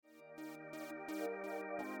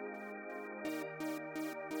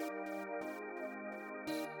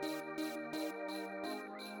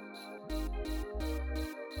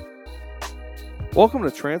Welcome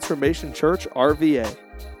to Transformation Church RVA.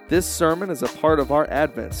 This sermon is a part of our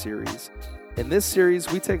Advent series. In this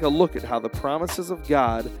series, we take a look at how the promises of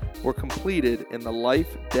God were completed in the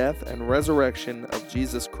life, death, and resurrection of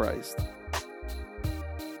Jesus Christ.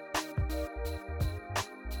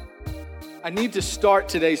 I need to start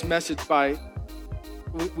today's message by,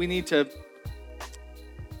 we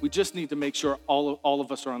just need to make sure all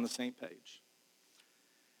of us are on the same page.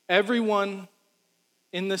 Everyone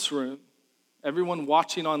in this room, everyone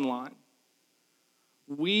watching online,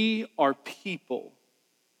 we are people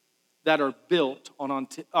that are built on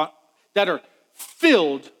that are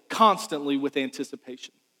filled constantly with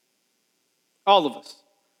anticipation. All of us.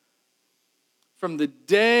 From the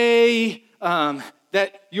day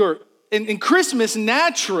that you're, and Christmas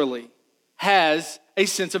naturally has a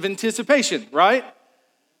sense of anticipation, right?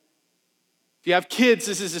 If you have kids,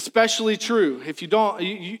 this is especially true. If you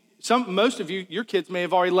don't, most of you, your kids may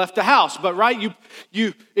have already left the house, but right,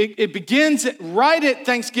 it begins right at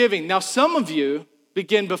Thanksgiving. Now, some of you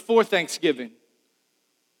begin before Thanksgiving,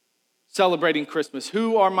 celebrating Christmas.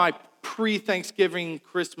 Who are my pre-Thanksgiving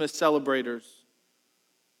Christmas celebrators?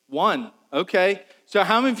 One, okay. So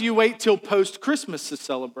how many of you wait till post-Christmas to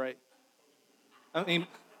celebrate? I mean,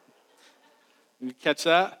 you catch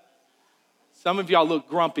that? Some of y'all look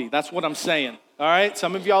grumpy. That's what I'm saying, all right?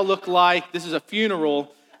 Some of y'all look like this is a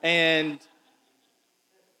funeral, and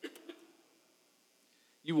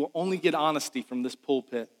you will only get honesty from this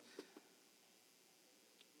pulpit.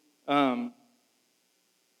 You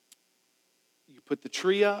put the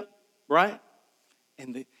tree up, right?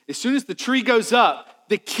 And as soon as the tree goes up,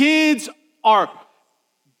 the kids are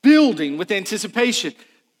building with anticipation.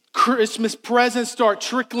 Christmas presents start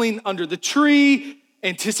trickling under the tree,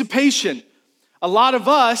 anticipation. A lot of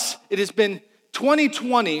us,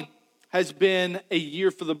 2020 has been a year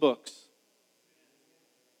for the books.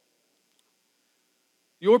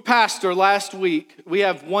 Your pastor last week, we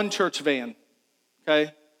have one church van,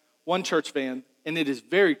 okay? One church van, and it is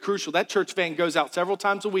very crucial. That church van goes out several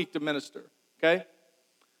times a week to minister, okay?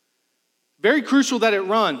 Very crucial that it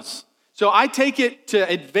runs. So I take it to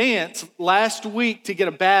Advance last week to get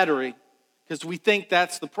a battery because we think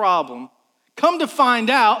that's the problem. Come to find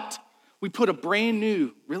out, we put a brand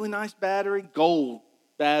new, really nice battery, gold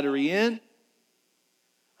battery in.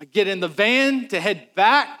 I get in the van to head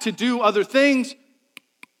back to do other things.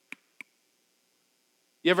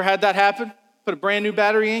 You ever had that happen? Put a brand new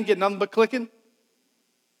battery in, get nothing but clicking?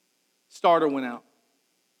 Starter went out.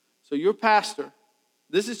 So your pastor,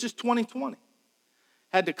 this is just 2020,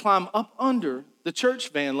 had to climb up under the church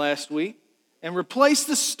van last week and replace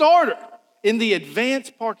the starter in the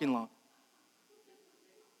Advance parking lot.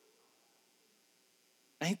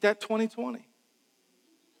 Ain't that 2020?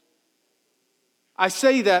 I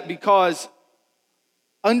say that because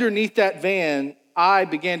underneath that van, I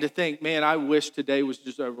began to think, man, I wish today was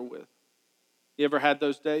just over with. You ever had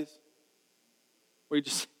those days? Where you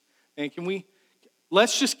just, man,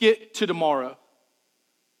 let's just get to tomorrow,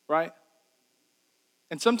 right?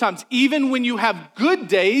 And sometimes even when you have good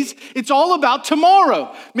days, it's all about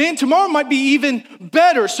tomorrow. Man, tomorrow might be even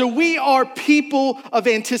better. So we are people of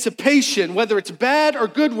anticipation. Whether it's bad or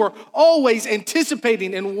good, we're always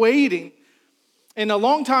anticipating and waiting. And a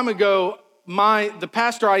long time ago, the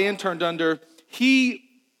pastor I interned under, he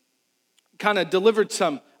kind of delivered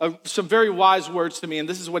some very wise words to me, and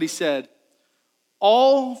this is what he said.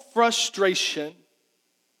 All frustration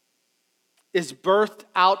is birthed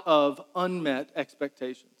out of unmet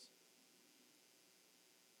expectations.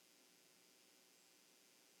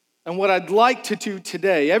 And what I'd like to do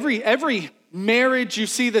today, every marriage you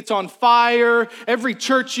see that's on fire, every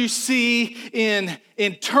church you see in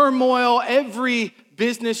turmoil, every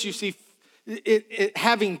business you see it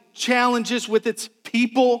having challenges with its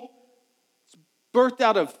people, it's birthed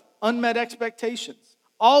out of unmet expectations.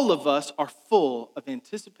 All of us are full of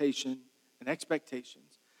anticipation and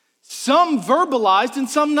expectations. Some verbalized and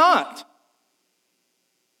some not.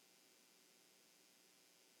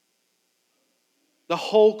 The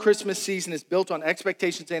whole Christmas season is built on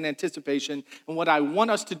expectations and anticipation. And what I want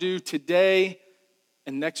us to do today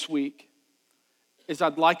and next week is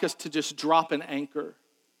I'd like us to just drop an anchor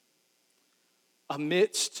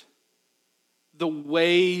amidst the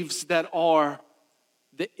waves that are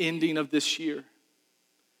the ending of this year.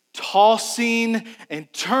 Tossing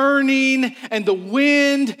and turning and the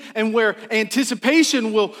wind and where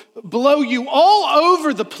anticipation will blow you all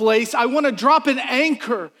over the place. I want to drop an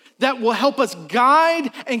anchor that will help us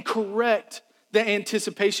guide and correct the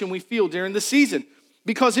anticipation we feel during the season.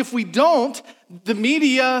 Because if we don't, the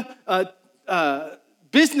media,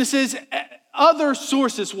 businesses, other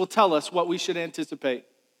sources will tell us what we should anticipate,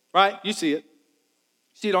 right? You see it.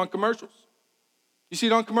 You see it on commercials. You see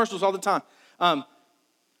it on commercials all the time.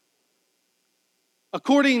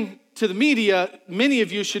 According to the media, many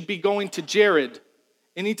of you should be going to Jared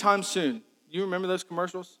anytime soon. You remember those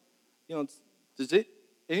commercials? You know,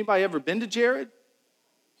 anybody ever been to Jared?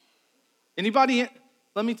 Anybody?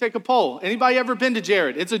 Let me take a poll. Anybody ever been to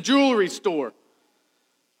Jared? It's a jewelry store.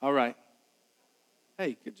 All right.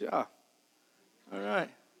 Hey, good job. All right.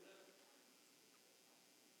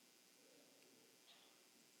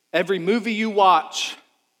 Every movie you watch,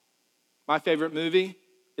 my favorite movie,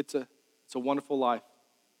 It's a Wonderful Life.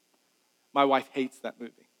 My wife hates that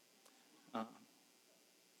movie.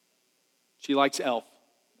 She likes Elf,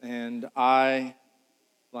 and I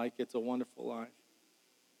like It's a Wonderful Life.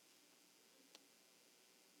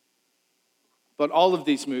 But all of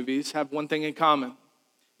these movies have one thing in common.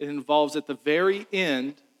 It involves at the very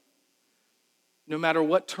end, no matter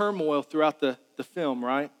what turmoil throughout the film,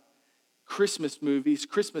 right? Christmas movies,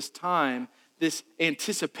 Christmas time, this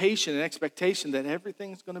anticipation and expectation that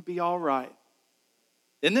everything's going to be all right.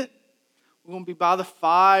 Isn't it? We're going to be by the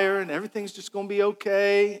fire and everything's just going to be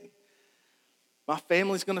okay. My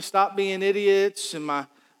family's going to stop being idiots. And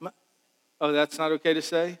oh, that's not okay to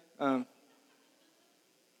say?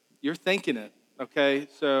 You're thinking it, okay?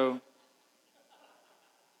 So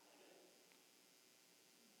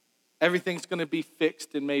everything's going to be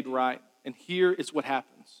fixed and made right. And here is what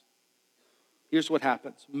happens. Here's what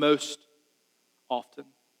happens most often.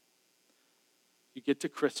 You get to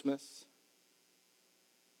Christmas,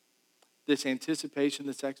 this anticipation,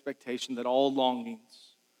 this expectation that all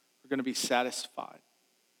longings are going to be satisfied.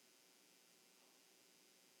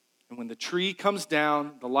 And when the tree comes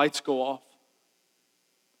down, the lights go off,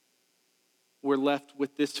 we're left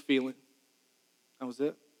with this feeling. That was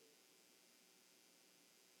it.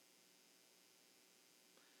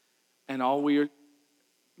 And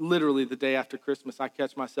literally the day after Christmas, I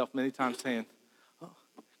catch myself many times saying, oh,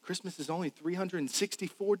 Christmas is only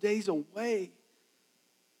 364 days away.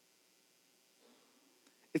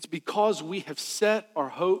 It's because we have set our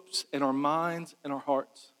hopes and our minds and our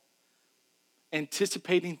hearts,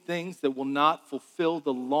 anticipating things that will not fulfill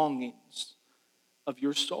the longings of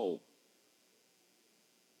your soul.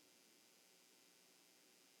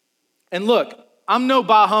 And look, I'm no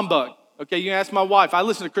bah humbug. Okay, you can ask my wife. I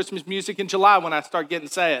listen to Christmas music in July when I start getting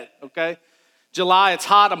sad, okay? July, it's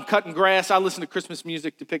hot, I'm cutting grass. I listen to Christmas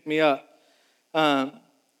music to pick me up. But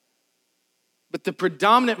the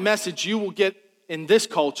predominant message you will get in this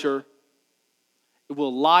culture, it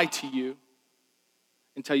will lie to you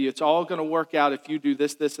and tell you it's all going to work out if you do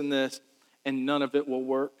this, this, and this, and none of it will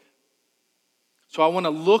work. So I want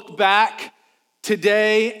to look back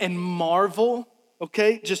today and marvel,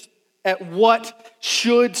 okay, just at what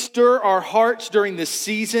should stir our hearts during this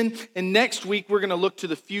season. And next week, we're going to look to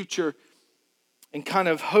the future and kind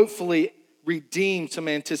of hopefully redeem some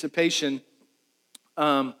anticipation.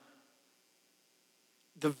 The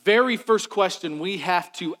very first question we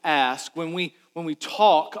have to ask when we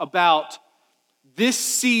talk about this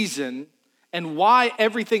season and why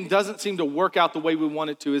everything doesn't seem to work out the way we want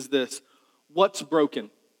it to is this: what's broken?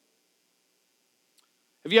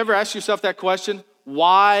 Have you ever asked yourself that question?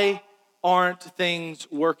 Why aren't things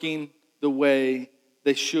working the way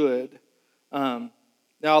they should? Now,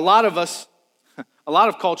 a lot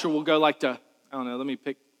of culture will go like to, I don't know, let me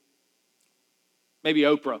pick, maybe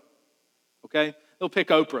Oprah, okay? They'll pick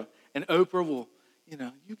Oprah, and Oprah will,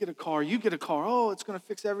 you get a car, oh, it's going to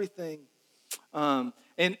fix everything. And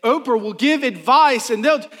Oprah will give advice, and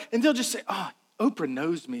they'll just say, oh, Oprah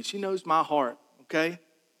knows me, she knows my heart, okay?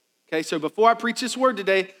 Okay, so before I preach this word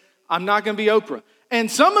today, I'm not going to be Oprah. And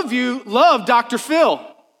some of you love Dr. Phil.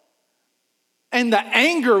 And the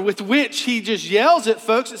anger with which he just yells at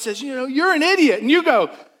folks and says, you're an idiot. And you go,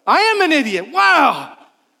 I am an idiot. Wow,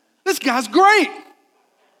 this guy's great.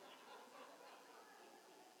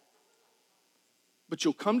 But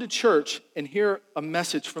you'll come to church and hear a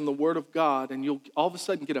message from the Word of God, and you'll all of a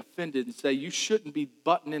sudden get offended and say, you shouldn't be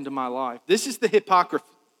butting into my life. This is the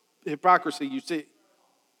hypocrisy you see,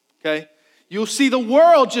 okay? You'll see the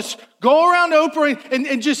world just go around Oprah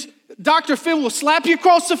and just, Dr. Phil will slap you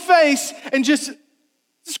across the face and just,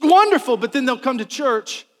 it's wonderful. But then they'll come to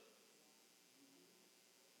church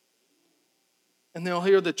and they'll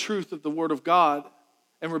hear the truth of the Word of God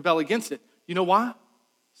and rebel against it. You know why?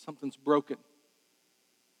 Something's broken.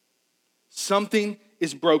 Something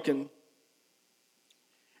is broken.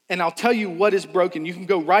 And I'll tell you what is broken. You can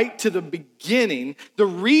go right to the beginning. The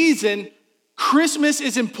reason Christmas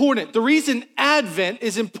is important, the reason Advent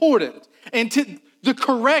is important, and the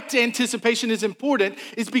correct anticipation is important,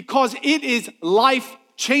 is because it is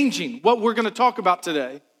life-changing, what we're going to talk about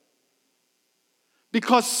today.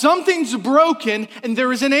 because something's broken and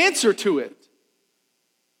there is an answer to it.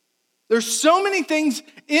 There's so many things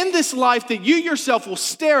in this life that you yourself will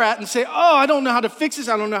stare at and say, oh, I don't know how to fix this.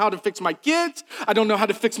 I don't know how to fix my kids. I don't know how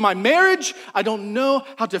to fix my marriage. I don't know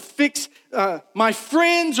how to fix my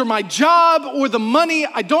friends or my job or the money.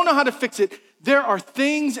 I don't know how to fix it. There are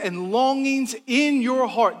things and longings in your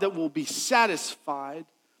heart that will be satisfied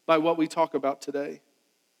by what we talk about today.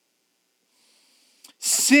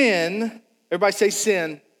 Sin, everybody say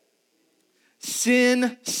sin.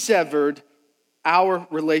 Sin severed our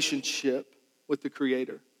relationship with the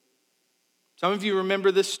Creator. Some of you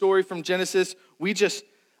remember this story from Genesis. We just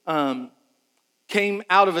came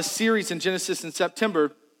out of a series in Genesis in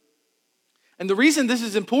September. And the reason this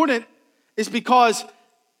is important is because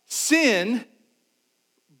sin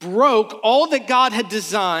broke all that God had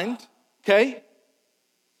designed, okay?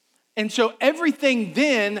 And so everything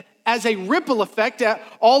then, as a ripple effect at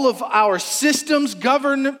all of our systems,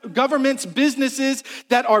 governments, businesses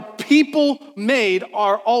that are people made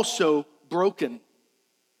are also broken.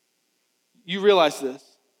 You realize this?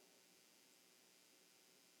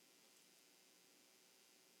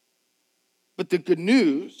 But the good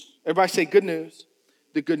news, everybody say good news.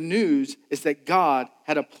 The good news is that God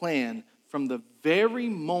had a plan from the very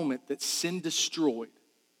moment that sin destroyed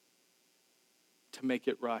to make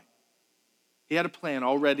it right. He had a plan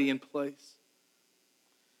already in place.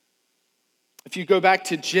 If you go back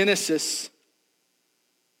to Genesis,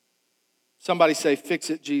 somebody say, fix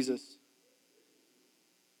it, Jesus.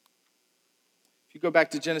 If you go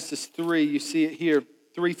back to Genesis 3, you see it here,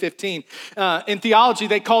 3:15. In theology,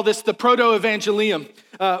 they call this the proto-evangelium,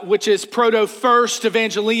 which is proto-first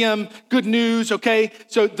evangelium, good news, okay?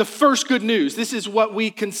 So the first good news. This is what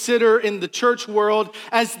we consider in the church world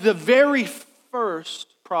as the very first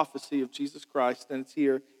prophecy of Jesus Christ, and it's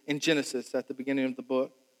here in Genesis at the beginning of the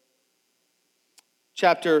book.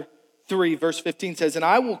 Chapter 3, verse 15 says, and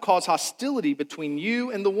I will cause hostility between you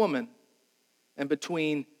and the woman, and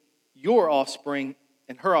between your offspring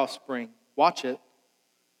and her offspring. Watch it.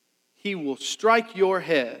 He will strike your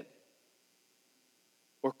head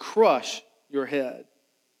or crush your head,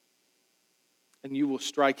 and you will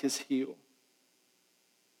strike his heel.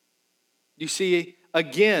 You see,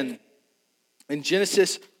 again, in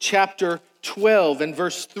Genesis chapter 12 and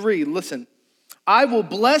verse 3, listen. I will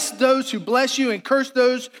bless those who bless you and curse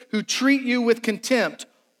those who treat you with contempt.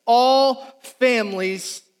 All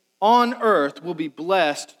families on earth will be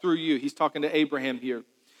blessed through you. He's talking to Abraham here.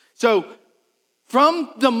 So,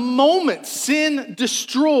 from the moment sin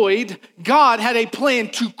destroyed, God had a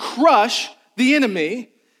plan to crush the enemy.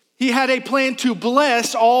 He had a plan to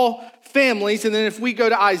bless all families. And then if we go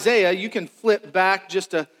to Isaiah, you can flip back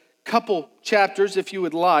just a couple chapters, if you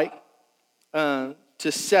would like, to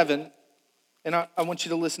 7. And I want you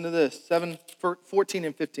to listen to this, 7, 14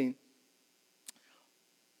 and 15.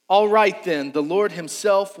 All right then, the Lord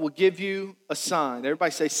himself will give you a sign.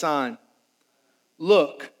 Everybody say sign.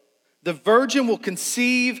 Look, the virgin will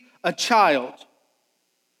conceive a child.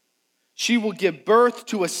 She will give birth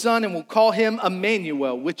to a son and will call him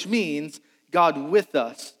Emmanuel, which means God with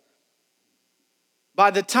us. By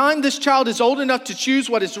the time this child is old enough to choose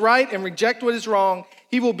what is right and reject what is wrong,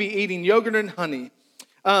 he will be eating yogurt and honey.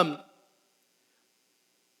 All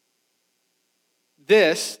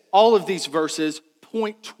of these verses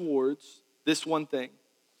point towards this one thing.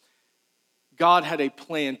 God had a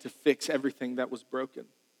plan to fix everything that was broken.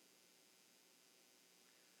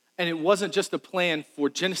 And it wasn't just a plan for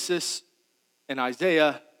Genesis and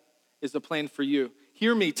Isaiah, it's a plan for you.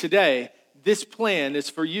 Hear me today, this plan is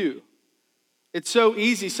for you. It's so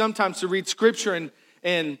easy sometimes to read scripture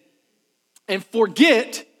and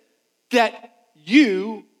forget that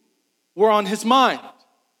you were on his mind.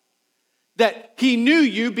 That he knew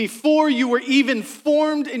you before you were even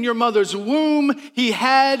formed in your mother's womb. He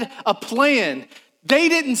had a plan. They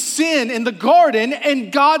didn't sin in the garden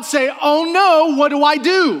and God say, oh no, what do I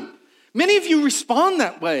do? Many of you respond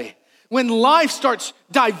that way. When life starts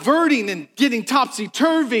diverting and getting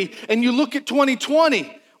topsy-turvy and you look at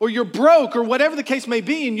 2020 or you're broke or whatever the case may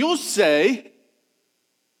be and you'll say,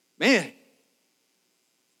 man,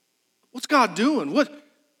 what's God doing?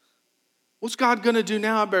 What's God going to do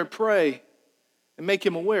now? I better pray and make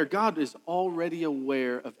him aware. God is already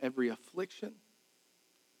aware of every affliction.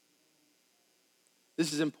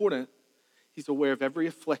 This is important. He's aware of every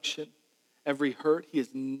affliction, every hurt. He has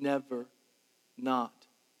never not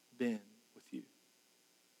been with you.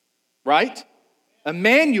 Right?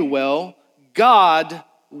 Emmanuel, God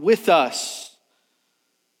with us.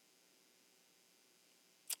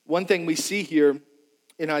 One thing we see here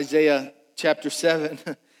in Isaiah chapter 7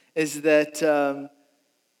 is that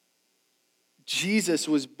Jesus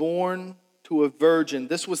was born to a virgin.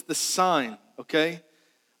 This was the sign, okay?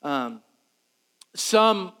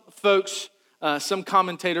 Some folks, some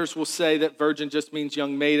commentators will say that virgin just means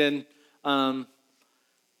young maiden.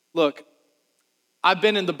 Look, I've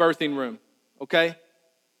been in the birthing room, okay?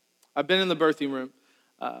 I've been in the birthing room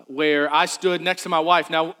where I stood next to my wife.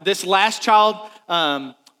 Now, this last child,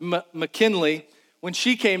 McKinley, when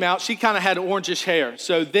she came out, she kind of had orangish hair.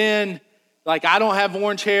 So then, like, I don't have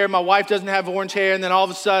orange hair. My wife doesn't have orange hair. And then all of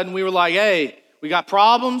a sudden, we were like, hey, we got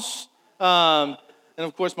problems. And,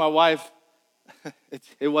 of course, my wife,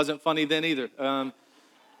 it wasn't funny then either.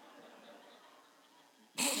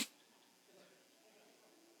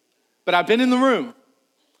 But I've been in the room.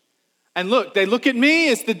 And look, they look at me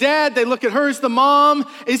as the dad. They look at her as the mom.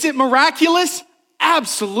 Is it miraculous?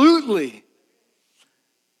 Absolutely.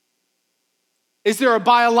 Is there a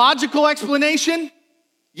biological explanation?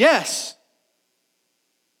 Yes.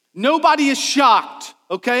 Nobody is shocked,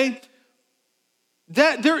 okay?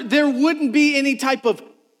 That there wouldn't be any type of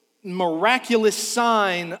miraculous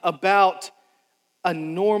sign about a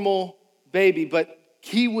normal baby, but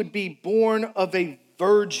he would be born of a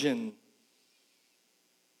virgin.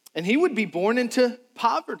 And he would be born into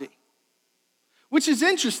poverty, which is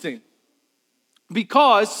interesting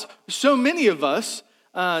because so many of us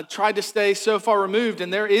try to stay so far removed,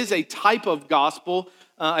 and there is a type of gospel,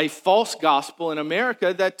 a false gospel in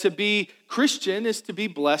America, that to be Christian is to be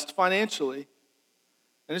blessed financially.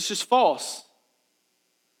 And it's just false.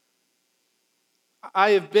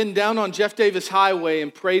 I have been down on Jeff Davis Highway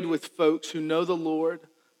and prayed with folks who know the Lord,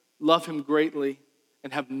 love him greatly,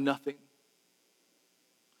 and have nothing.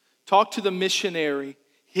 Talk to the missionary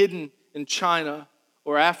hidden in China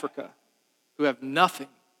or Africa who have nothing.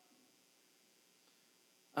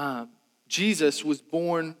 Jesus was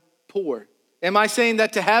born poor. Am I saying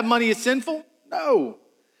that to have money is sinful? No.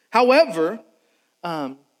 However,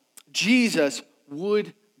 Jesus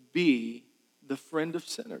would be the friend of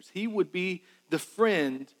sinners. He would be the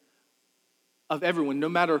friend of everyone, no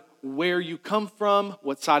matter where you come from,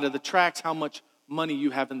 what side of the tracks, how much money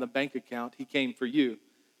you have in the bank account. He came for you.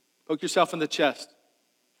 Poke yourself in the chest.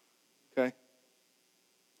 Okay?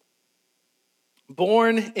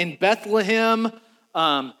 Born in Bethlehem,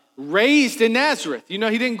 raised in Nazareth. You know,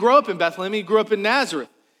 he didn't grow up in Bethlehem, he grew up in Nazareth.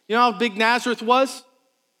 You know how big Nazareth was?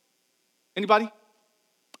 Anybody?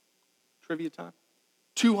 Trivia time?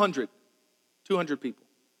 200 people.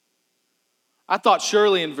 I thought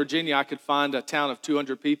surely in Virginia I could find a town of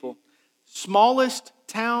 200 people. Smallest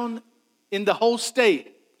town in the whole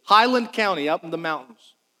state, Highland County, up in the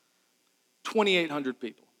mountains. 2,800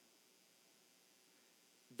 people.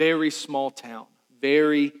 Very small town,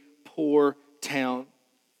 very poor town.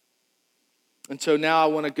 And so now I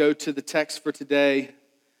want to go to the text for today,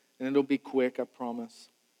 and it'll be quick, I promise.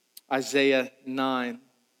 Isaiah 9,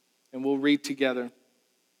 and we'll read together.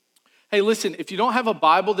 Hey, listen, if you don't have a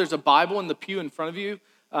Bible, there's a Bible in the pew in front of you.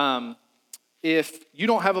 If you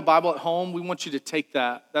don't have a Bible at home, we want you to take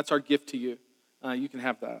that. That's our gift to you. You can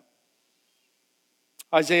have that.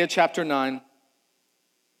 Isaiah chapter 9,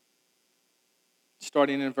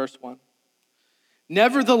 starting in verse 1.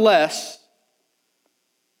 Nevertheless,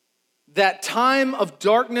 that time of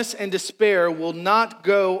darkness and despair will not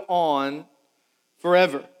go on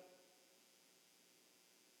forever.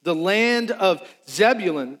 The land of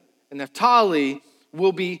Zebulun and Naphtali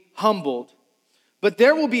will be humbled. But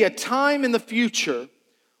there will be a time in the future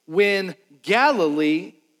when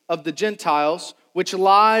Galilee of the Gentiles, which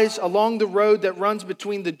lies along the road that runs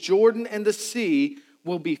between the Jordan and the sea,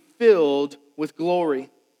 will be filled with glory.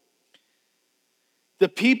 The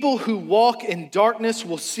people who walk in darkness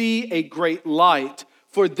will see a great light.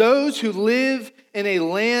 For those who live in a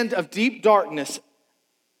land of deep darkness,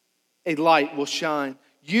 a light will shine.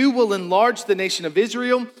 You will enlarge the nation of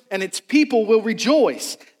Israel, and its people will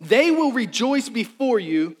rejoice. They will rejoice before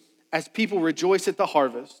you as people rejoice at the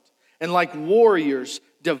harvest, and like warriors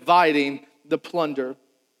dividing the plunder.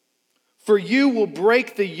 For you will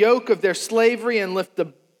break the yoke of their slavery and lift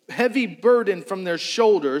the heavy burden from their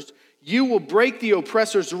shoulders. You will break the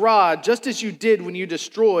oppressor's rod, just as you did when you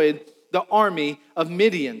destroyed the army of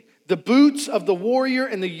Midian. The boots of the warrior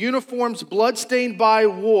and the uniforms bloodstained by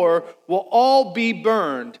war will all be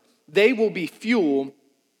burned. They will be fuel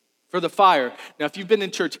for the fire. Now, if you've been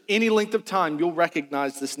in church any length of time, you'll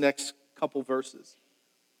recognize this next couple verses.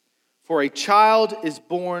 For a child is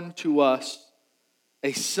born to us,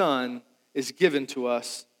 a son is given to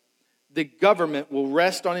us. The government will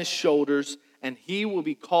rest on his shoulders, and he will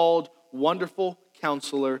be called Wonderful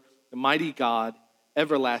Counselor, the Mighty God,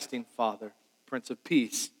 Everlasting Father, Prince of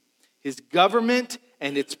Peace. His government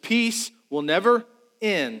and its peace will never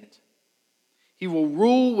end. He will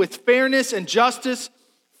rule with fairness and justice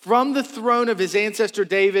from the throne of his ancestor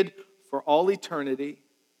David for all eternity.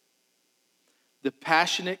 The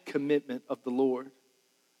passionate commitment of the Lord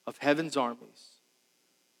of heaven's armies.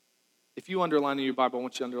 If you underline in your Bible, I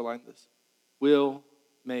want you to underline this. Will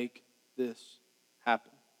make this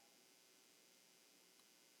happen.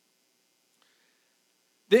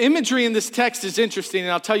 The imagery in this text is interesting,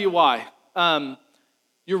 and I'll tell you why.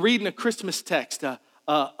 You're reading a Christmas text,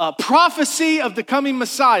 a prophecy of the coming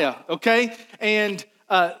Messiah, okay? And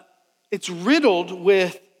it's riddled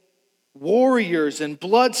with warriors and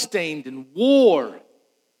bloodstained and war.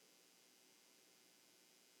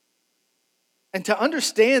 And to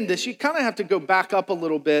understand this, you kind of have to go back up a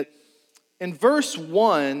little bit. In verse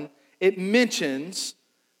 1, it mentions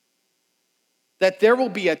that there will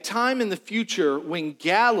be a time in the future when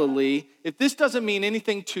Galilee, if this doesn't mean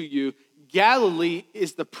anything to you, Galilee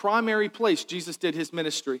is the primary place Jesus did his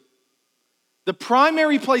ministry. The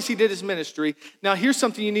primary place he did his ministry. Now, here's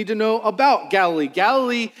something you need to know about Galilee.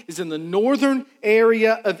 Galilee is in the northern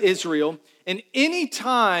area of Israel. And any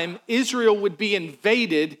time Israel would be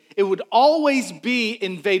invaded, it would always be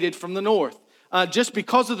invaded from the north. Just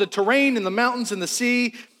because of the terrain and the mountains and the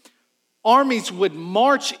sea, armies would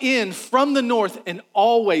march in from the north, and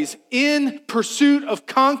always in pursuit of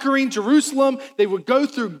conquering Jerusalem, they would go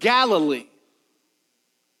through Galilee.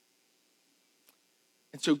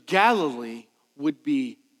 And so Galilee would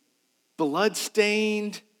be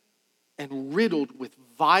bloodstained and riddled with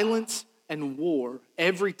violence and war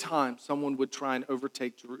every time someone would try and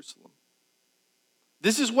overtake Jerusalem.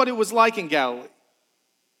 This is what it was like in Galilee.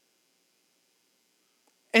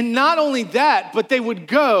 And not only that, but they would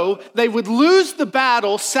lose the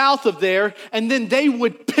battle south of there, and then they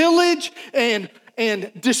would pillage and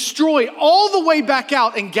destroy all the way back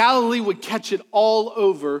out, and Galilee would catch it all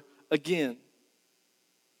over again.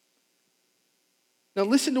 Now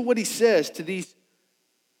listen to what he says to these.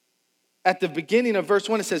 At the beginning of verse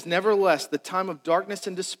 1, it says, nevertheless, the time of darkness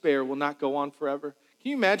and despair will not go on forever.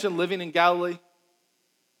 Can you imagine living in Galilee?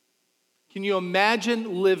 Can you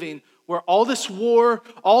imagine living where all this war,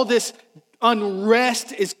 all this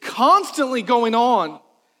unrest is constantly going on?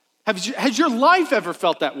 Has your life ever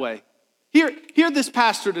felt that way? Hear this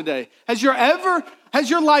pastor today. Has your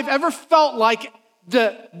life ever felt like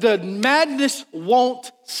the madness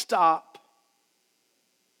won't stop?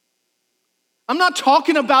 I'm not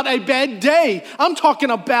talking about a bad day. I'm talking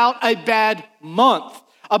about a bad month,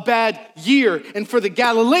 a bad year, and for the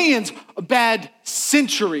Galileans, a bad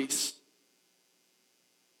centuries.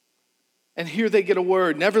 And here they get a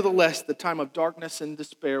word. Nevertheless, the time of darkness and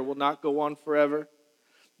despair will not go on forever.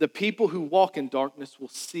 The people who walk in darkness will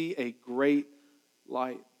see a great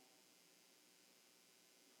light.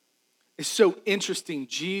 It's so interesting.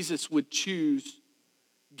 Jesus would choose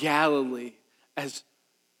Galilee as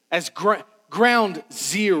ground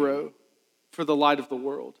zero for the light of the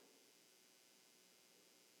world.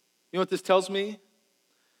 You know what this tells me?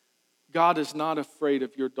 God is not afraid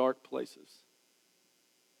of your dark places.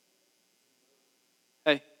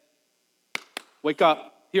 Hey, wake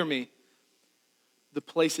up, hear me. The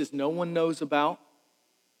places no one knows about,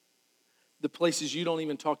 the places you don't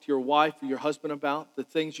even talk to your wife or your husband about, the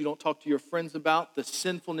things you don't talk to your friends about, the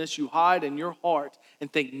sinfulness you hide in your heart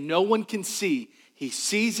and think no one can see. He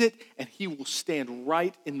sees it, and he will stand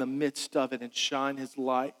right in the midst of it and shine his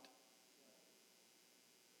light.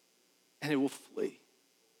 And it will flee.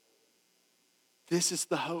 This is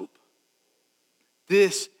the hope.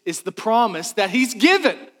 This is the promise that he's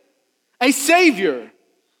given. A Savior.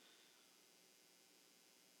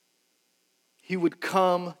 He would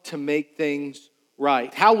come to make things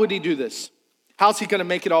right. How would he do this? How's he going to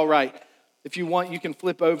make it all right? If you want, you can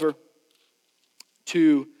flip over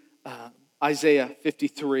to Isaiah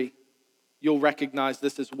 53. You'll recognize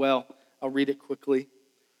this as well. I'll read it quickly.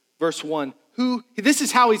 Verse 1. This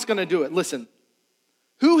is how he's going to do it. Listen.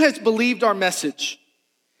 Who has believed our message?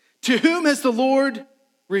 To whom has the Lord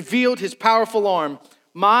revealed his powerful arm?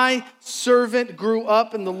 My servant grew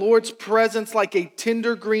up in the Lord's presence like a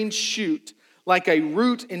tender green shoot, like a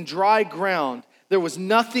root in dry ground. There was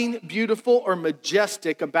nothing beautiful or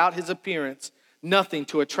majestic about his appearance, nothing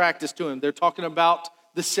to attract us to him. They're talking about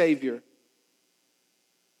the Savior.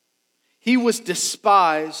 He was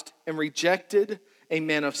despised and rejected, a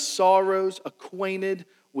man of sorrows, acquainted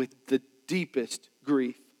with the deepest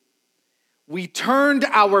grief. We turned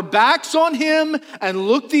our backs on him and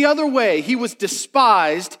looked the other way. He was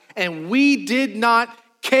despised and we did not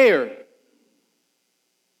care.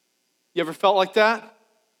 You ever felt like that?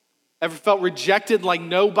 Ever felt rejected like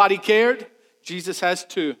nobody cared? Jesus has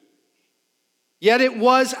too. Yet it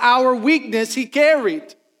was our weakness he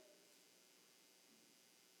carried.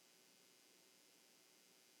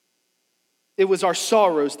 It was our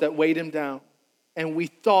sorrows that weighed him down, and we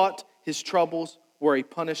thought his troubles were a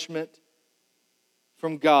punishment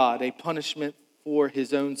from God, a punishment for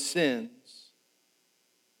his own sins.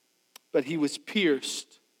 But he was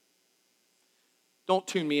pierced. Don't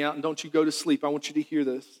tune me out and don't you go to sleep. I want you to hear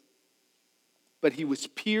this. But he was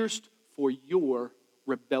pierced for your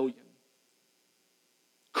rebellion,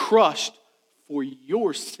 crushed for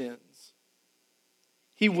your sins.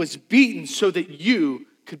 He was beaten so that you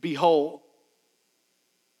could be whole.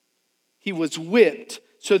 He was whipped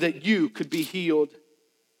so that you could be healed.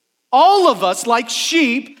 All of us, like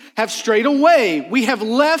sheep, have strayed away. We have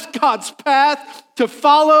left God's path to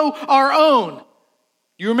follow our own.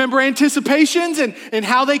 You remember anticipations and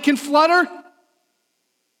how they can flutter?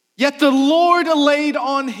 Yet the Lord laid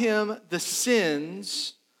on him the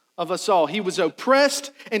sins of us all. He was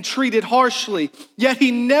oppressed and treated harshly, yet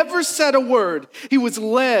he never said a word. He was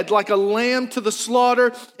led like a lamb to the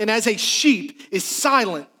slaughter, and as a sheep is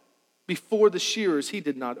silent before the shearers, he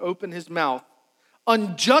did not open his mouth.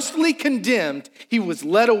 Unjustly condemned, he was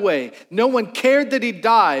led away. No one cared that he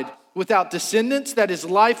died without descendants, that his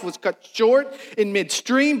life was cut short in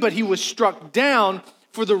midstream, but he was struck down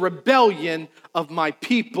for the rebellion of my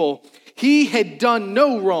people. He had done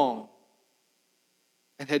no wrong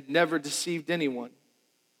and had never deceived anyone,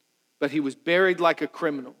 but he was buried like a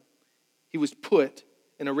criminal. He was put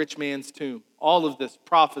in a rich man's tomb. All of this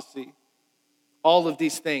prophecy, all of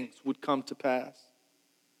these things would come to pass.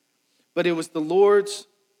 But it was the Lord's,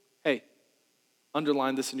 hey,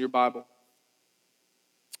 underline this in your Bible.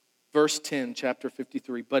 Verse 10, chapter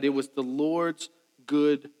 53. But it was the Lord's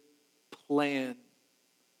good plan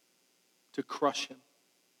to crush him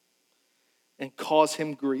and cause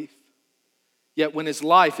him grief. Yet when his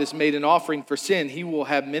life is made an offering for sin, he will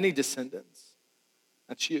have many descendants.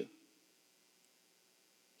 That's you.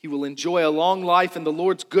 He will enjoy a long life, and the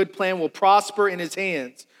Lord's good plan will prosper in his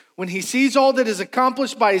hands. When he sees all that is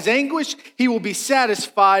accomplished by his anguish, he will be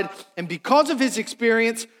satisfied. And because of his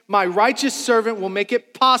experience, my righteous servant will make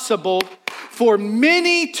it possible for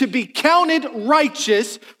many to be counted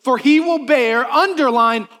righteous, for he will bear,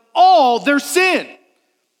 underline, all their sin.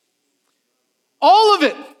 All of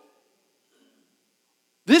it.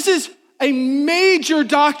 This is a major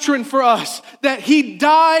doctrine for us, that he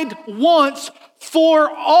died once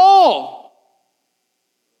for all.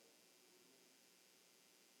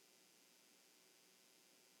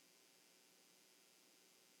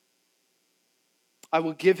 I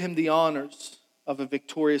will give him the honors of a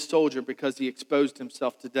victorious soldier because he exposed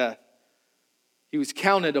himself to death. He was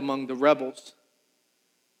counted among the rebels.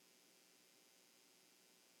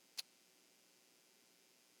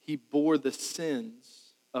 He bore the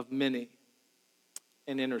sins of many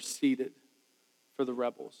and interceded for the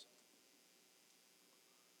rebels.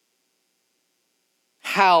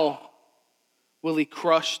 How will he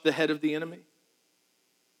crush the head of the enemy?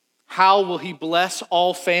 How will he bless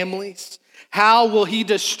all families? How will he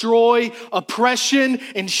destroy oppression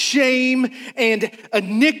and shame and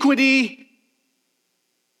iniquity,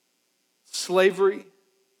 slavery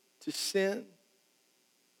to sin? It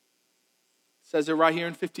says it right here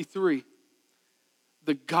in 53.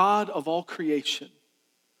 The God of all creation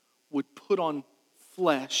would put on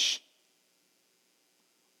flesh,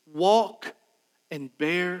 walk and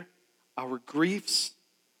bear our griefs,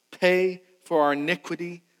 pay for our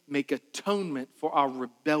iniquity, make atonement for our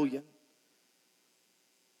rebellion.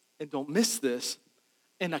 And don't miss this,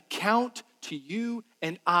 and account to you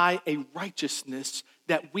and I a righteousness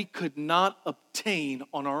that we could not obtain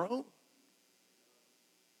on our own.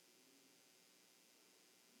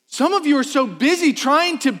 Some of you are so busy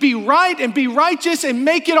trying to be right and be righteous and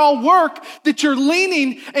make it all work that you're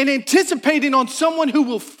leaning and anticipating on someone who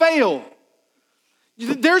will fail.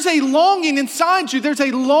 There's a longing inside you. There's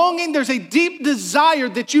a longing, there's a deep desire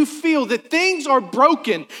that you feel that things are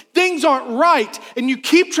broken, things aren't right, and you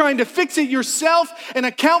keep trying to fix it yourself and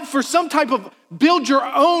account for some type of build your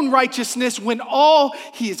own righteousness when all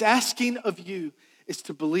he is asking of you is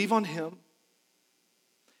to believe on him,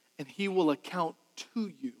 and he will account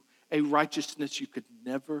to you a righteousness you could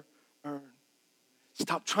never earn.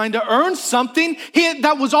 Stop trying to earn something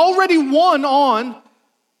that was already won on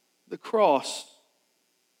the cross.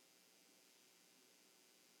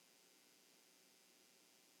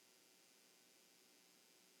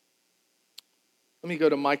 Let me go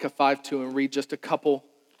to Micah 5:2 and read just a couple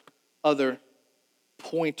other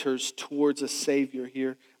pointers towards a Savior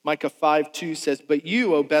here. Micah 5:2 says, "But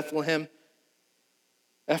you, O Bethlehem,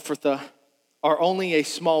 Ephrathah, are only a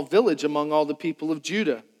small village among all the people of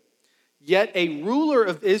Judah. Yet a ruler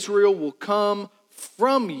of Israel will come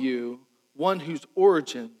from you, one whose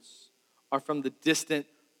origins are from the distant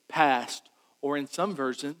past." or in some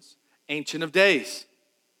versions, Ancient of Days.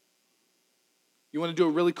 You want to do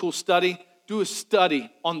a really cool study? Do a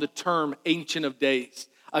study on the term Ancient of Days,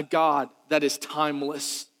 a God that is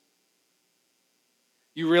timeless.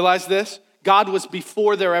 You realize this? God was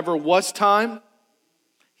before there ever was time.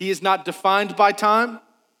 He is not defined by time.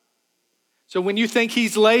 So when you think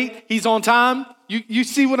he's late, he's on time. You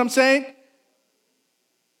see what I'm saying?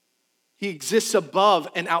 He exists above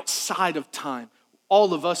and outside of time.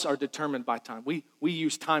 All of us are determined by time. We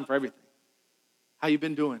use time for everything. How you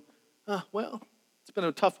been doing? Well, it's been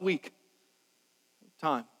a tough week.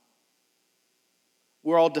 Time.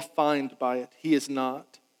 We're all defined by it. He is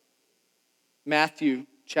not. Matthew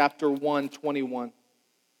chapter 1, 21.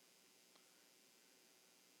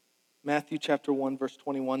 Matthew chapter 1, verse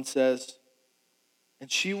 21 says,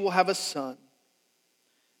 "And she will have a son,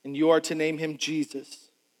 and you are to name him Jesus."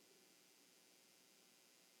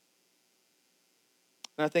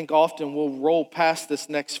 And I think often we'll roll past this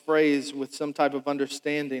next phrase with some type of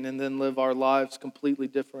understanding and then live our lives completely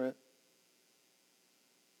different.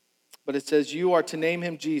 But it says, "You are to name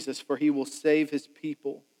him Jesus, for he will save his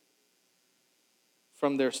people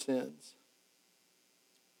from their sins."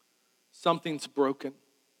 Something's broken.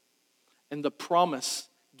 And the promise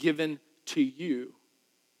given to you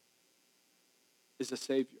is a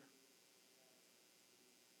Savior.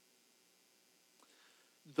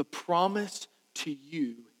 The promise to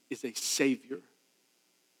you is a Savior.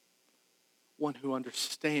 One who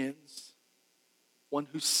understands, one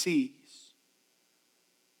who sees,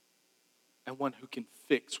 and one who can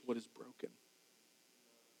fix what is broken.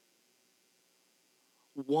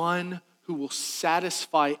 One who will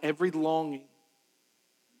satisfy every longing.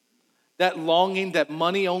 That longing that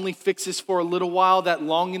money only fixes for a little while, that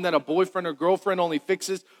longing that a boyfriend or girlfriend only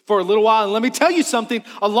fixes for a little while. And let me tell you something,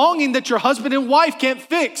 a longing that your husband and wife can't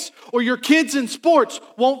fix, or your kids in sports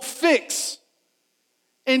won't fix,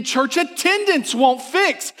 and church attendance won't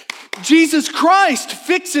fix. Jesus Christ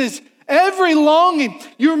fixes every longing.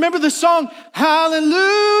 You remember the song,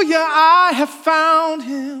 "Hallelujah, I have found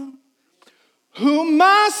him, whom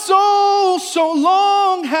my soul so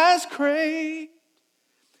long has craved.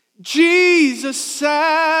 Jesus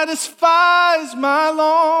satisfies my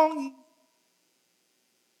longing.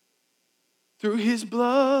 Through his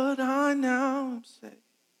blood I now am saved."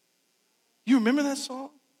 You remember that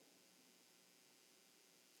song?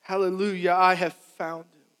 Hallelujah, I have found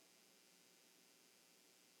him.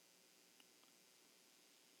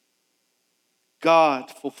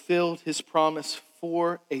 God fulfilled his promise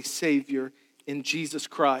for a Savior in Jesus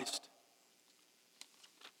Christ.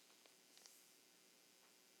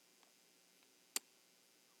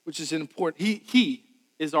 Which is important. He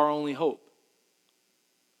is our only hope.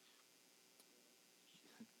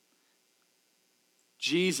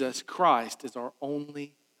 Jesus Christ is our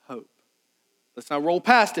only hope. Let's not roll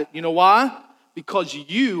past it. You know why? Because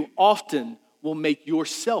you often will make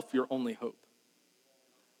yourself your only hope.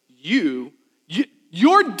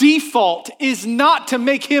 Your default is not to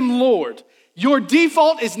make him Lord. Your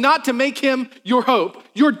default is not to make him your hope.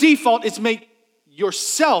 Your default is to make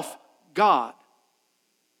yourself God.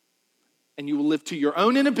 And you will live to your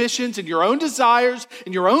own inhibitions and your own desires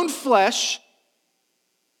and your own flesh.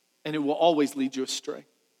 And it will always lead you astray.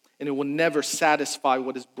 And it will never satisfy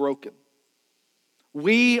what is broken.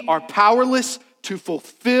 We are powerless to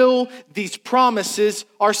fulfill these promises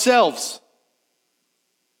ourselves.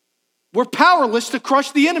 We're powerless to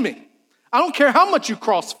crush the enemy. I don't care how much you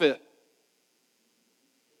CrossFit.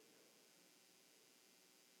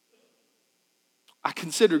 I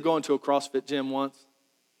considered going to a CrossFit gym once.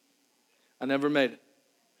 I never made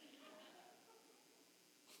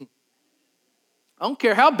it. I don't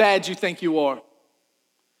care how bad you think you are.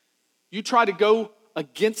 You try to go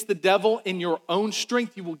against the devil in your own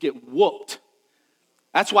strength, you will get whooped.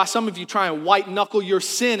 That's why some of you try and white knuckle your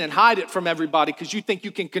sin and hide it from everybody, because you think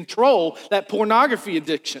you can control that pornography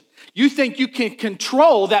addiction. You think you can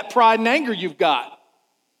control that pride and anger you've got.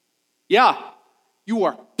 Yeah, you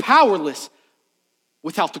are powerless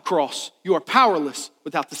without the cross. You are powerless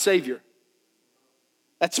without the Savior.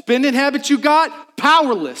 That spending habit you got,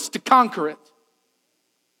 powerless to conquer it.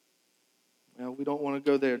 Well, we don't want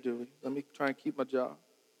to go there, do we? Let me try and keep my job.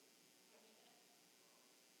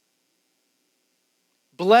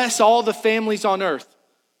 Bless all the families on earth.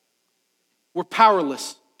 We're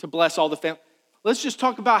powerless to bless all the families. Let's just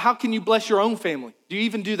talk about how can you bless your own family. Do you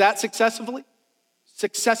even do that successfully?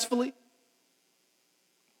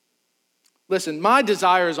 Listen, my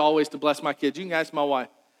desire is always to bless my kids. You can ask my wife.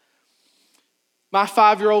 My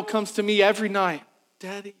 5-year-old comes to me every night.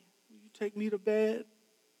 "Daddy, will you take me to bed?"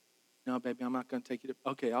 "No, baby, I'm not going to take you to bed."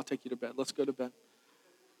 "Okay, I'll take you to bed. Let's go to bed."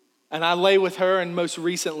 And I lay with her, and most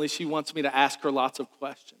recently, she wants me to ask her lots of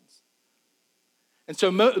questions. And so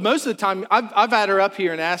most of the time, I've had her up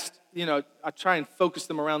here and asked, I try and focus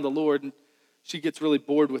them around the Lord, and she gets really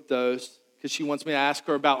bored with those because she wants me to ask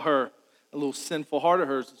her about her. A little sinful heart of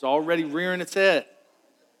hers is already rearing its head,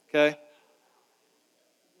 okay?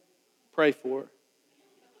 Pray for her.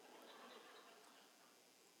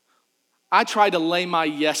 I try to lay my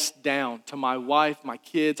yes down to my wife, my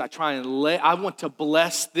kids. I want to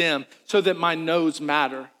bless them so that my no's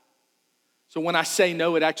matter. So when I say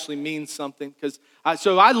no, it actually means something.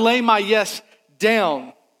 So I lay my yes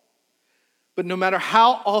down. But no matter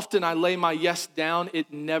how often I lay my yes down,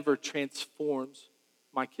 it never transforms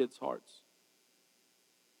my kids' hearts.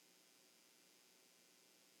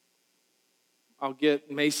 I'll get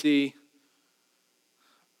Macy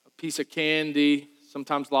a piece of candy,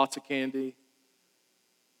 sometimes lots of candy.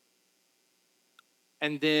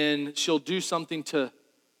 And then she'll do something to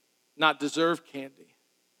not deserve candy,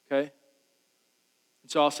 okay? And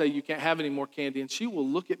so I'll say, you can't have any more candy. And she will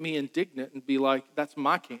look at me indignant and be like, that's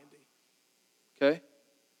my candy, okay?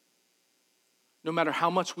 No matter how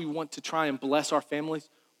much we want to try and bless our families,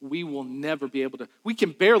 we will never be able to. We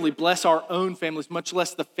can barely bless our own families, much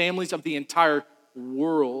less the families of the entire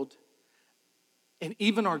world. And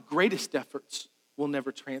even our greatest efforts will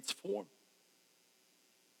never transform.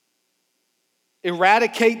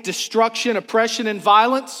 Eradicate destruction, oppression, and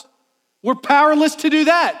violence. We're powerless to do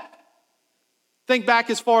that. Think back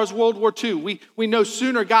as far as World War II. We no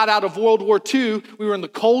sooner got out of World War II, we were in the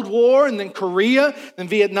Cold War, and then Korea, then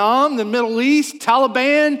Vietnam, the Middle East,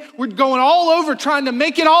 Taliban. We're going all over trying to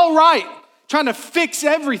make it all right, trying to fix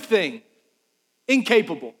everything.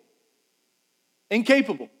 Incapable.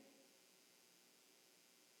 Incapable.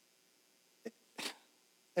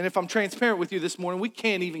 And if I'm transparent with you this morning, we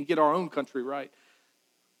can't even get our own country right.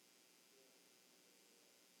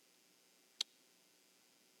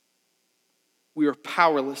 We are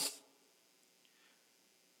powerless.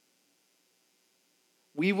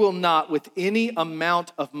 We will not, with any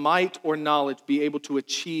amount of might or knowledge, be able to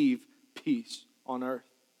achieve peace on earth.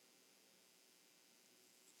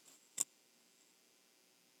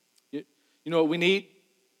 You know what we need?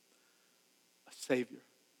 A Savior.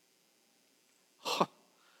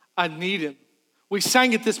 I need him. We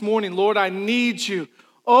sang it this morning, Lord, I need you.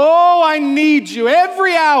 Oh, I need you.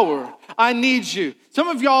 Every hour, I need you. Some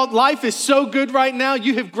of y'all, life is so good right now,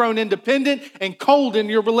 you have grown independent and cold in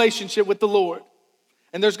your relationship with the Lord.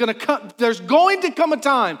 And there's going to come a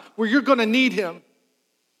time where you're going to need him.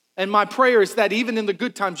 And my prayer is that even in the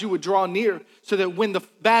good times, you would draw near so that when the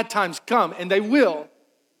bad times come, and they will,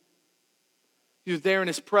 you're there in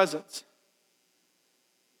his presence.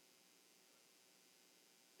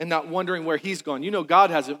 And not wondering where he's gone. You know God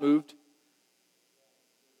hasn't moved.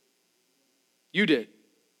 You did.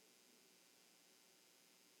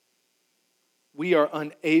 We are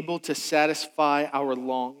unable to satisfy our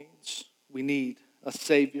longings. We need a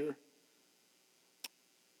Savior.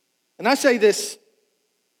 And I say this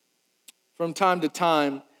from time to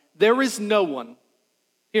time. There is no one,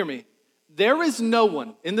 hear me, there is no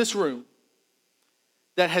one in this room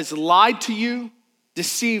that has lied to you,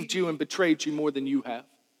 deceived you, and betrayed you more than you have.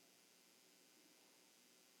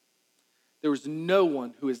 There is no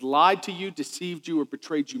one who has lied to you, deceived you, or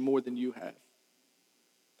betrayed you more than you have.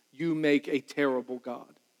 You make a terrible God.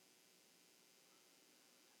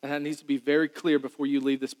 And that needs to be very clear before you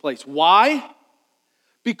leave this place. Why?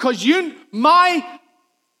 Because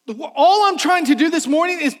all I'm trying to do this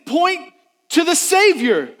morning is point to the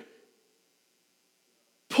Savior.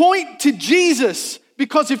 Point to Jesus.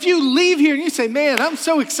 Because if you leave here and you say, man, I'm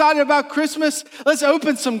so excited about Christmas, let's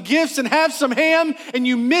open some gifts and have some ham, and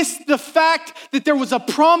you miss the fact that there was a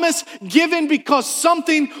promise given because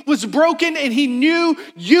something was broken and he knew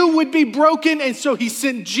you would be broken, and so he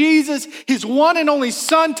sent Jesus, his one and only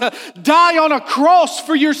son, to die on a cross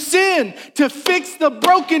for your sin, to fix the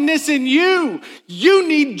brokenness in you. You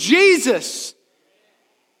need Jesus.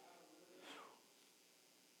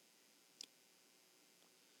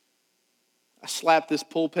 I slapped this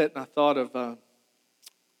pulpit and I thought of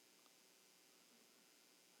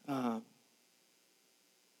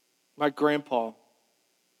my grandpa.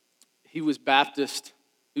 He was Baptist.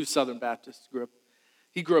 He was Southern Baptist.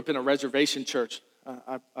 He grew up in a reservation church.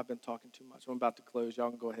 I've been talking too much. I'm about to close.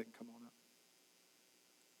 Y'all can go ahead and come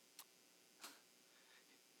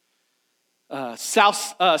on up.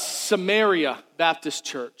 South Samaria Baptist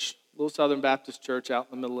Church. Little Southern Baptist church out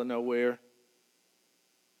in the middle of nowhere.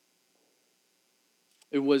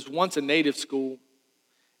 It was once a native school,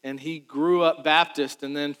 and he grew up Baptist,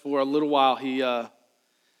 and then for a little while he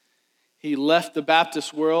left the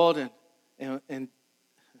Baptist world, and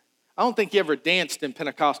I don't think he ever danced in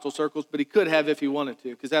Pentecostal circles, but he could have if he wanted to,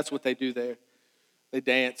 because that's what they do there. They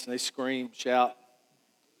dance and they scream, shout.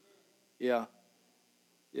 Yeah.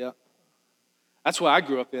 That's what I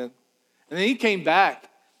grew up in. And then he came back,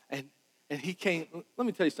 and he came, let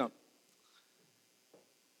me tell you something.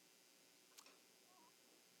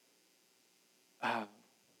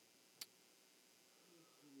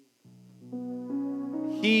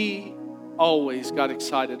 He always got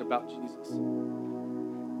excited about Jesus.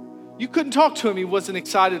 You couldn't talk to him, he wasn't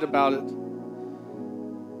excited about it.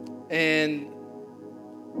 And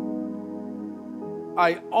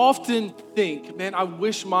I often think, man, I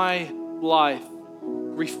wish my life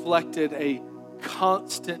reflected a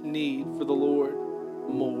constant need for the Lord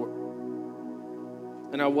more.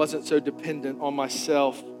 And I wasn't so dependent on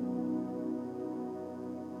myself.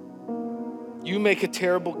 You make a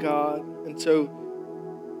terrible God. And so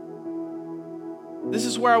this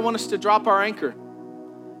is where I want us to drop our anchor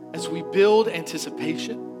as we build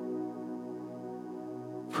anticipation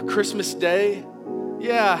for Christmas Day.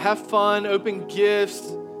 Yeah, have fun, open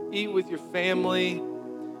gifts, eat with your family.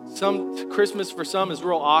 Christmas for some is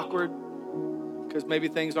real awkward because maybe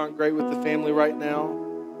things aren't great with the family right now.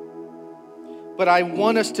 But I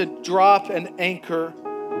want us to drop an anchor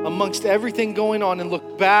amongst everything going on and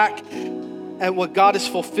look back at what God has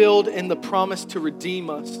fulfilled in the promise to redeem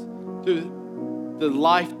us through the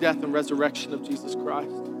life, death, and resurrection of Jesus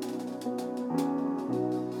Christ.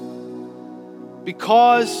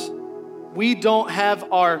 Because we don't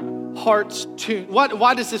have our hearts tuned.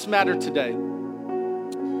 Why does this matter today?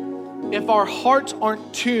 If our hearts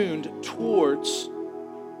aren't tuned towards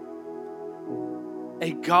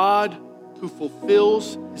a God who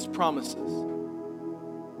fulfills his promises,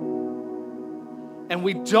 and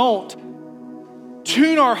we don't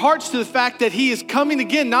tune our hearts to the fact that he is coming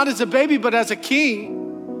again, not as a baby, but as a king.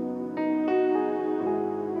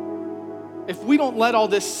 If we don't let all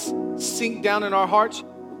this sink down in our hearts,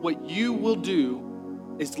 what you will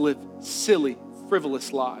do is live silly,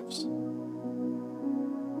 frivolous lives.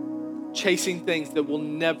 Chasing things that will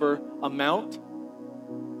never amount.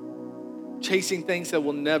 Chasing things that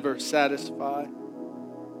will never satisfy.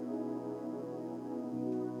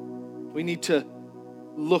 We need to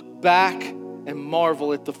look back and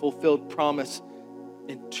marvel at the fulfilled promise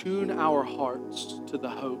and tune our hearts to the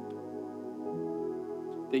hope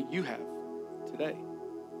that you have today.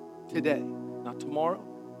 Today, not tomorrow,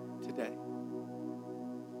 today.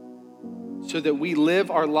 So that we live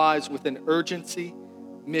our lives with an urgency,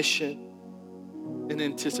 mission, and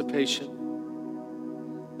anticipation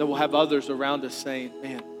that will have others around us saying,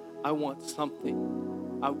 man, I want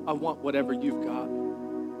something. I want whatever you've got.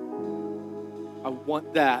 I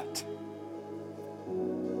want that.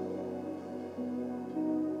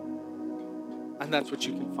 And that's what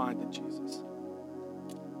you can find in Jesus.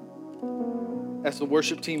 As the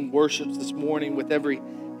worship team worships this morning with every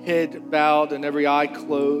head bowed and every eye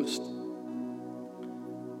closed,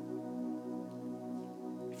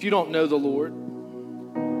 if you don't know the Lord,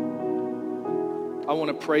 I want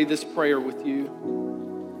to pray this prayer with you.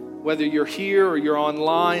 Whether you're here or you're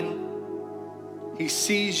online, he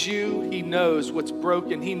sees you, he knows what's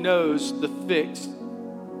broken, he knows the fix.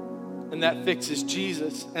 And that fix is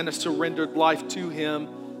Jesus and a surrendered life to him.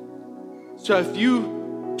 So if you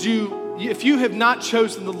have not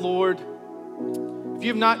chosen the Lord, if you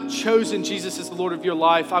have not chosen Jesus as the Lord of your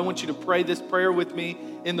life, I want you to pray this prayer with me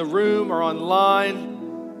in the room or online.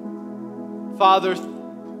 Father,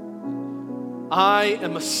 I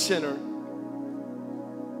am a sinner.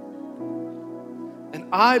 And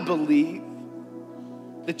I believe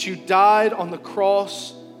that you died on the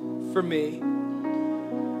cross for me,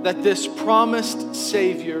 that this promised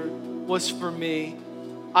Savior was for me.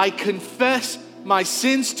 I confess my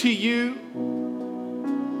sins to you,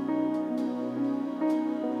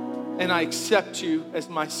 and I accept you as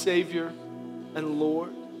my Savior and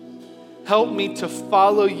Lord. Help me to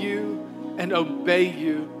follow you and obey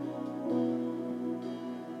you.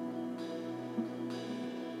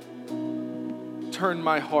 Turn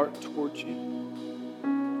my heart towards you.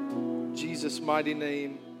 In Jesus' mighty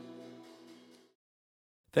name.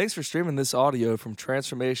 Thanks for streaming this audio from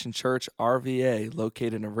Transformation Church RVA,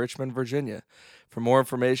 located in Richmond, Virginia. For more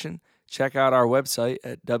information, check out our website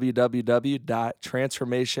at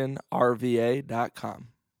www.transformationrva.com.